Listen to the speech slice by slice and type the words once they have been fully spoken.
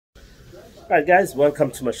Alright guys,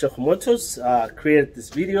 welcome to my Shoko Motors. Created this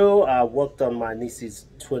video. I worked on my niece's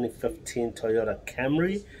 2015 Toyota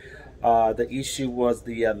Camry. The issue was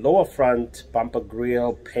the lower front bumper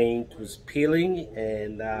grille paint was peeling,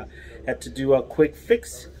 and had to do a quick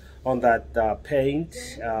fix on that paint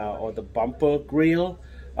or the bumper grille.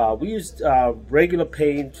 We used regular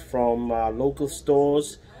paint from local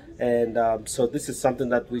stores, and so this is something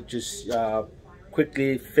that we just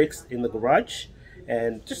quickly fixed in the garage.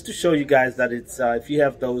 And just to show you guys that it's if you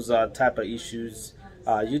have those type of issues,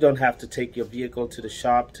 you don't have to take your vehicle to the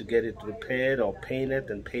shop to get it repaired or painted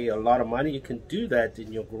and pay a lot of money. You can do that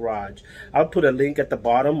in your garage. I'll put a link at the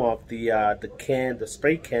bottom of the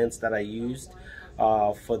spray cans that I used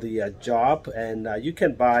for the job, and you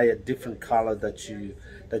can buy a different color that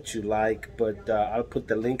you like, but I'll put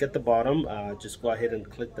the link at the bottom. Just go ahead and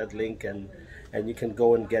click that link, and you can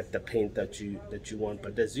go and get the paint that you want.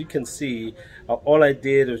 But as you can see, all I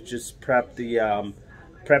did was just prep the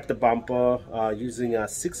bumper using a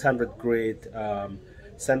 600 grade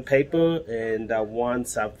sandpaper, and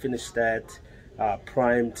once I finished that,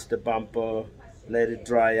 primed the bumper, let it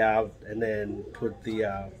dry out, and then put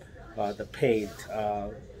the paint.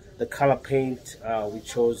 The color paint we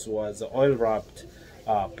chose was oil rubbed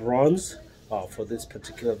bronze for this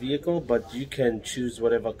particular vehicle, but you can choose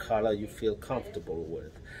whatever color you feel comfortable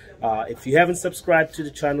with. If you haven't subscribed to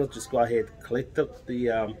the channel, just go ahead, click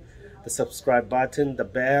the subscribe button, the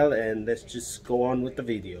bell, and let's just go on with the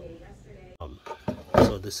video.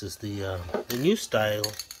 So this is the new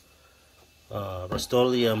style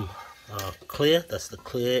Rust-Oleum clear. That's the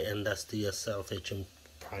clear, and that's the self-etching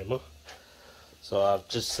primer. So I've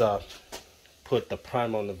just put the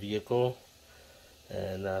primer on the vehicle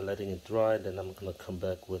and letting it dry. Then I'm gonna come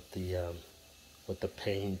back with the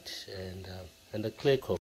paint and the clear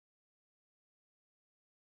coat.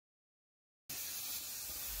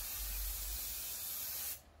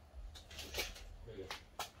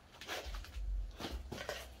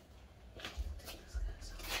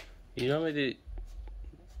 You want me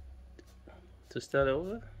to start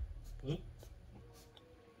over?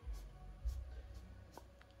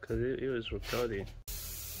 Because it was recording.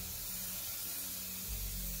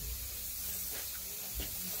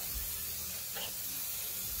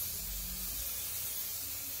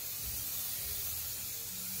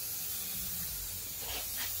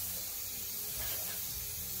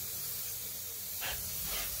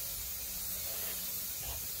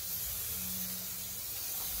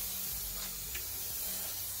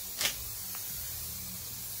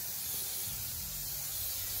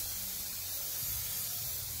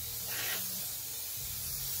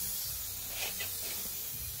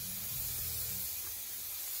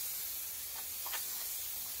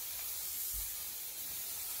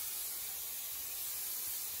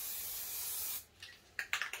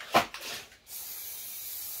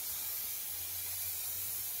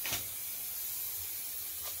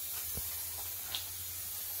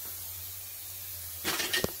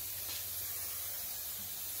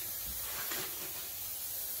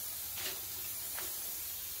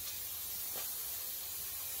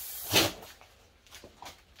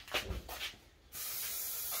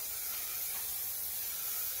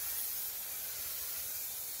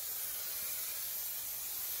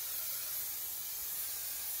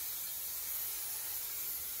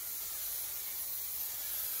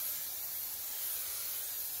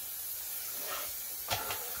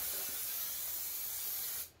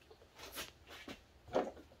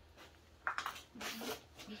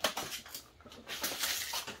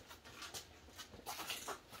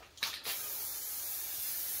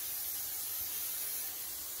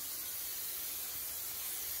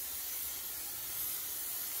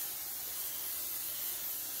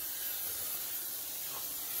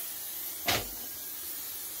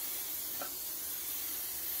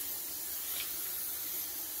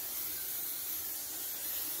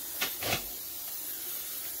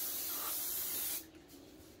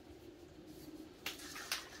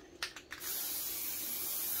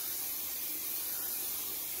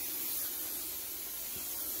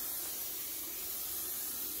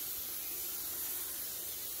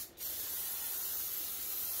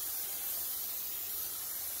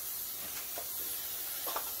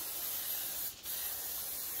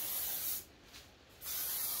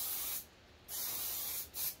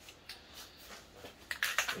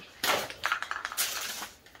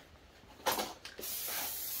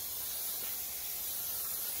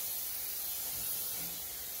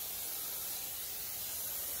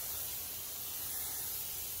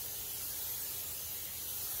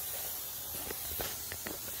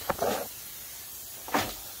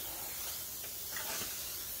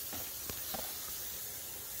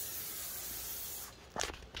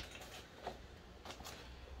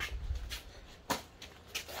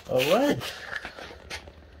 All right,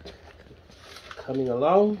 coming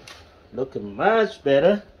along, looking much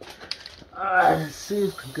better. Let's see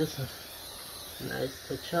if we can get some nice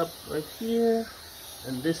touch up right here.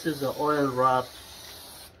 And this is the oil rubbed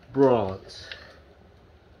bronze.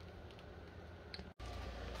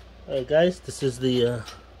 Alright guys, this is the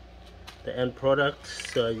end product.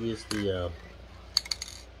 So I use the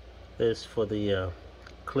this for the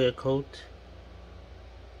clear coat.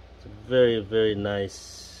 It's a very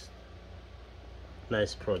nice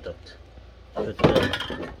product. But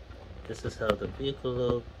this is how the vehicle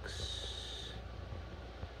looks.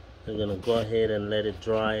 I'm gonna go ahead and let it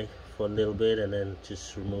dry for a little bit, and then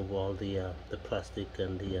just remove all the plastic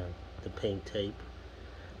and the paint tape,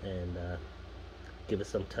 and give it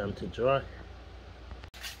some time to dry.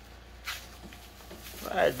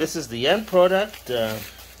 Alright, this is the end product. It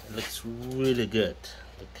looks really good.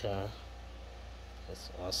 The car is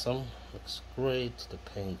awesome. Looks great. The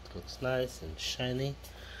paint looks nice and shiny.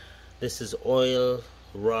 This is oil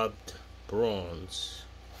rubbed bronze.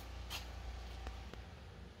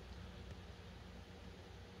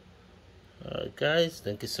 Alright guys,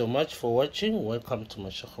 thank you so much for watching. Welcome to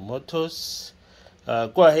Mashego Motors.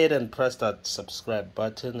 Go ahead and press that subscribe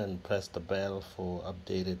button and press the bell for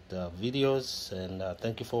updated videos, and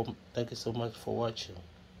thank you so much for watching.